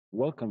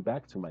Welcome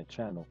back to my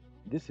channel.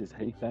 This is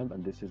Haytham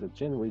and this is a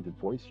generated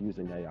voice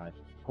using AI.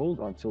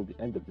 Hold on till the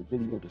end of the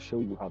video to show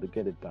you how to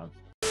get it done.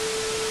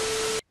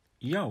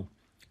 Yo,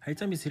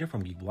 Haytham is here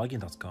from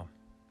GeekBlooging.com.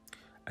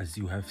 As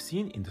you have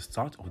seen in the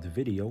start of the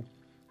video,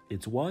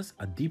 it was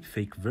a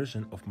deepfake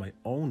version of my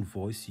own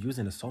voice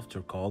using a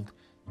software called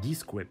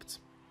Descript.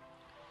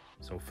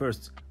 So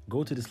first,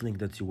 go to this link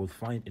that you will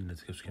find in the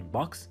description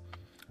box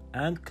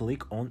and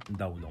click on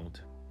download.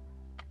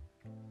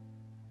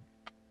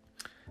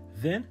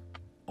 Then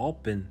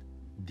open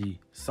the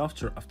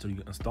software after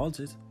you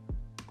installed it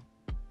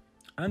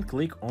and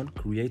click on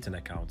create an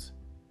account.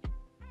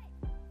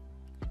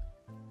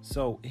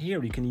 So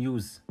here you can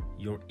use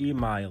your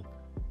email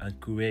and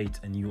create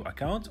a new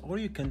account, or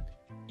you can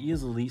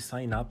easily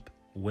sign up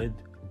with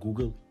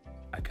Google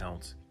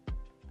account.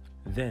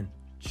 Then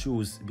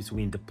choose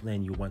between the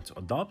plan you want to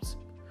adopt.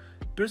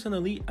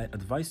 Personally, I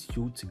advise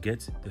you to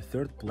get the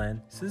third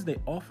plan since they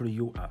offer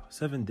you a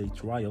 7-day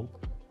trial.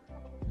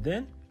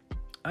 Then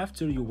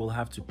after, you will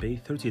have to pay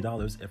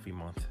 $30 every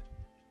month.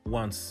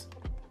 Once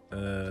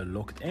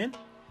logged in,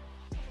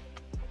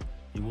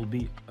 you will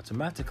be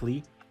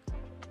automatically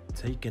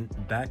taken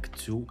back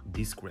to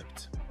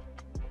Descript.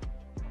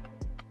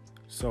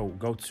 So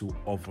go to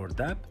Over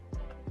tab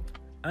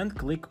and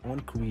click on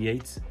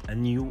create a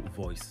new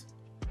voice.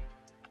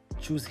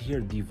 Choose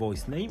here the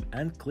voice name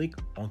and click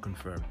on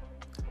confirm.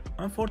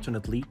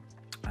 Unfortunately,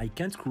 I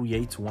can't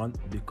create one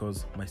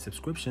because my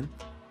subscription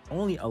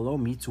only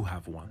allows me to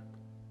have one.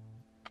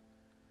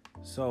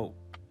 So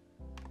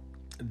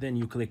then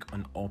you click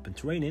on open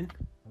training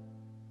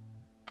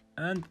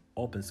and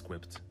open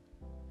script.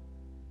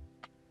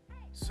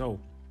 So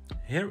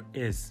here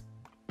is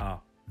a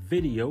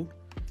video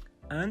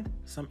and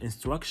some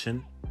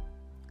instruction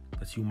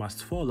that you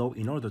must follow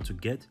in order to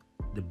get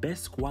the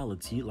best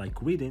quality,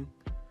 like reading,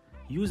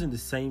 using the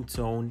same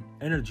tone,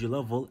 energy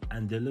level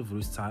and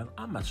delivery style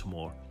and much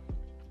more.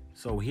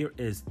 So here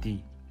is the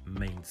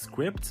main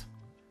script.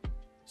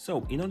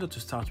 So in order to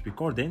start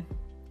recording,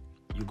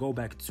 you go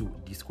back to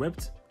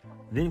Descript,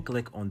 then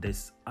click on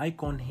this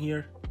icon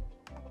here,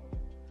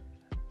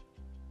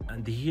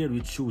 and here you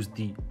choose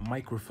the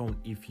microphone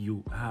if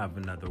you have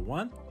another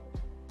one.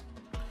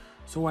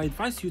 So I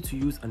advise you to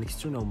use an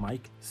external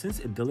mic since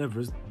it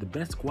delivers the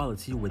best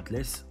quality with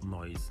less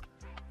noise,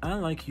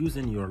 unlike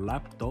using your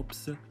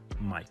laptop's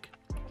mic.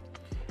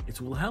 It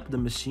will help the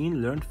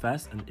machine learn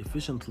fast and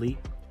efficiently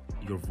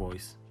your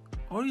voice.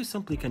 Or you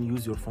simply can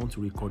use your phone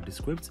to record the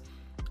script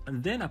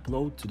and then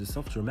upload to the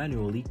software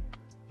manually,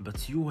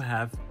 but you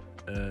have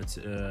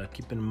to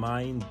keep in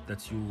mind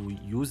that you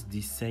use the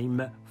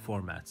same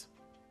format.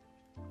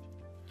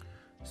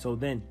 So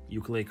then you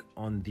click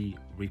on the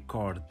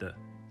record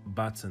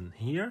button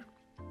here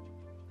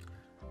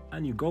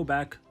and you go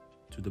back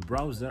to the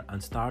browser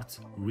and start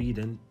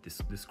reading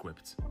the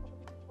script.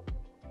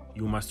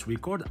 You must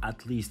record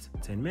at least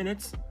 10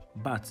 minutes,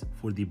 but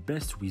for the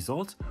best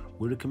result,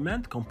 we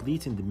recommend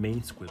completing the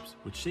main script,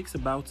 which takes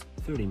about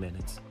 30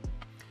 minutes.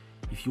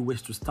 If you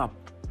wish to stop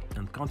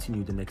and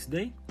continue the next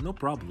day, no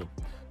problem.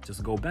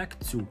 Just go back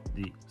to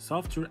the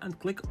software and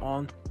click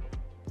on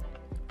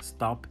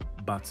stop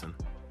button.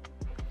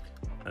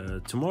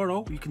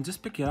 Tomorrow you can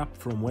just pick it up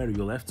from where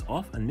you left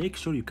off and make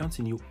sure you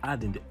continue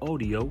adding the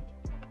audio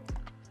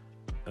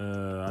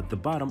at the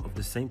bottom of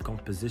the same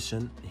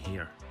composition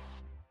here,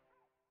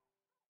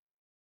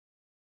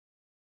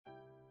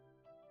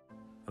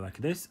 like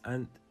this,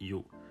 and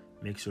you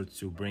make sure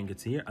to bring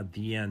it here at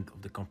the end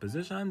of the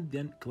composition and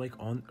then click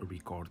on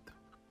record.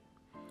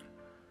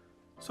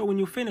 So when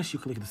you finish, you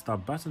click the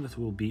stop button that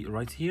will be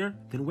right here,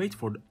 then wait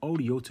for the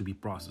audio to be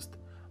processed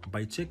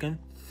by checking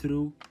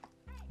through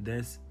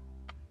this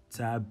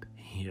tab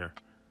here.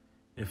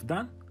 If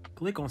done,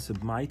 click on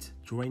submit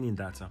training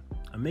data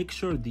and make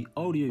sure the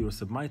audio you're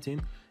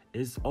submitting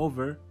is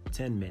over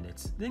 10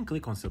 minutes. Then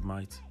click on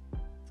submit.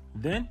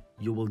 Then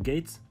you will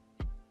get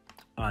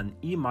an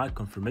email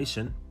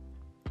confirmation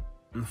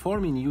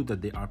informing you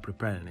that they are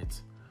preparing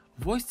it.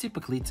 Voice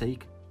typically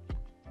take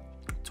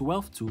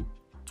 12 to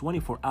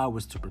 24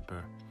 hours to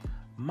prepare.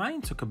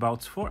 Mine took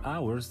about 4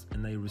 hours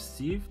and I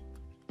received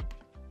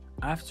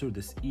after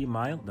this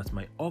email that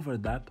my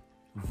overdub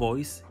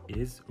voice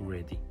is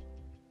ready.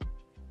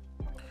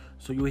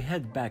 So you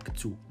head back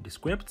to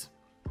Descript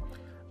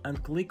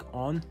and click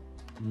on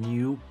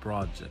new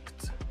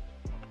project.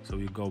 So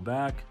you go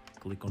back,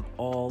 click on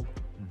all,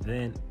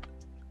 then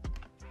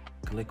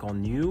click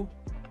on new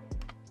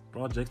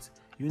project.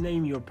 You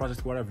name your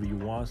project whatever you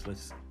want.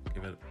 Let's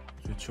give it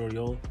a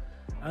tutorial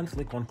and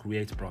click on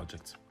create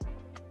project.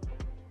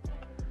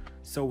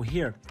 So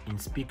here in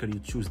speaker you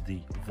choose the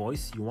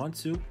voice you want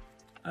to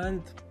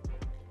and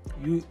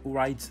you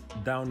write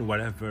down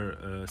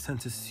whatever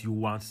sentence you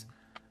want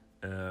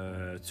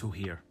to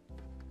hear.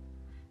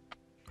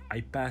 I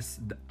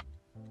passed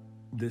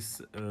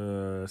this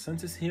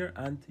sentence here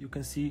and you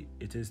can see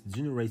it is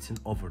generating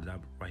overdub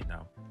right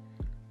now.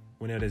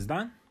 When it is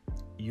done,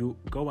 you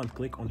go and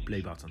click on play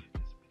button.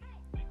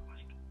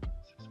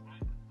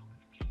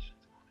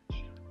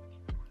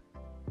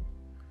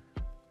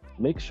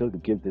 Make sure to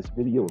give this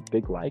video a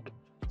big like,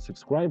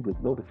 subscribe with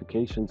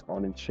notifications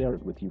on, and share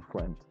it with your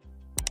friends.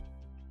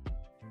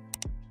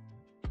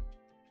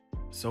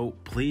 So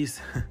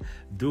please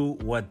do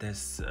what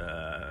this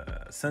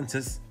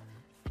sentence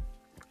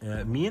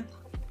mean.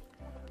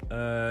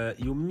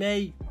 You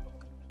may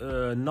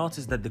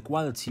notice that the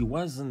quality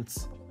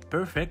wasn't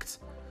perfect,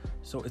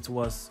 so it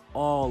was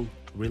all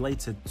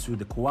related to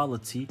the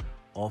quality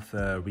of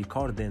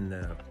recording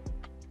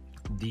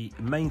the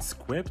main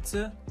script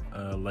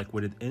like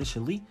we did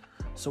initially.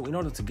 So in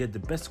order to get the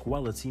best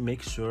quality,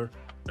 make sure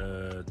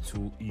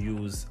to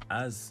use,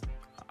 as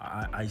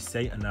I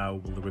say, and I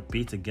will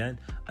repeat again,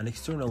 an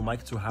external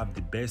mic to have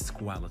the best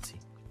quality.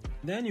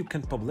 Then you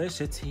can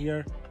publish it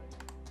here.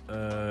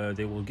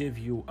 They will give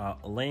you a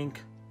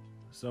link,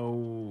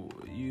 so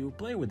you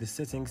play with the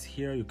settings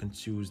here. You can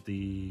choose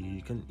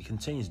you can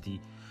change the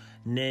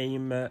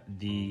name,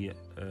 the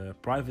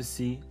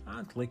privacy,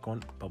 and click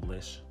on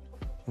publish.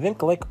 Then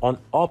click on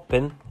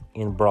open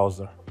in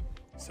browser.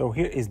 So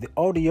here is the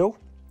audio.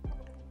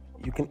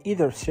 You can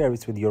either share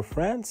it with your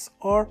friends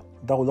or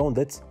download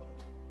it.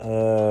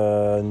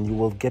 You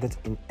will get it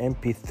in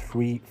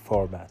MP3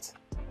 format.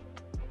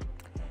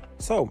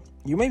 So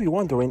you may be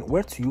wondering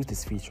where to use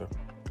this feature.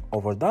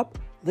 Overdub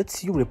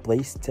lets you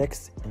replace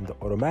text in the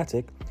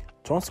automatic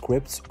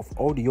transcripts of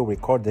audio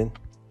recording.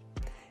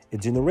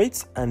 It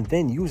generates and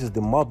then uses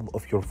the model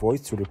of your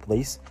voice to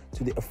replace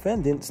to the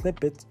offending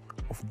snippet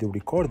of the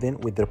recording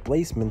with the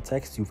replacement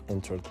text you've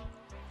entered.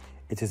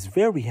 It is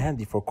very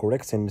handy for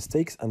correcting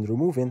mistakes and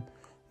removing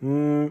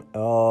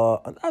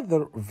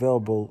another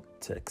verbal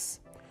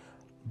text.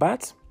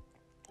 But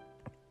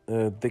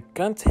they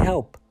can't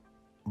help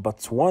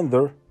but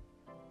wonder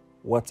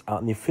what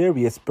a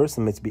nefarious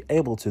person might be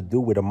able to do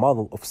with a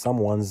model of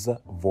someone's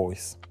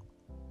voice.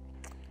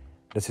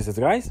 This is it,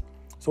 guys.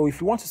 So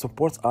if you want to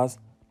support us,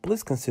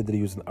 please consider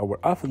using our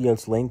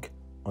affiliates link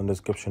on the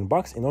description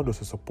box in order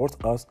to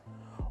support us.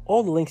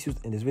 All the links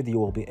used in this video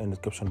will be in the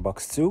description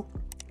box too.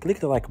 Click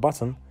the like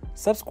button,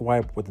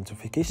 subscribe with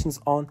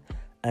notifications on,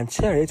 and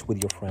share it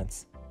with your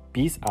friends.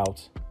 Peace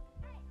out.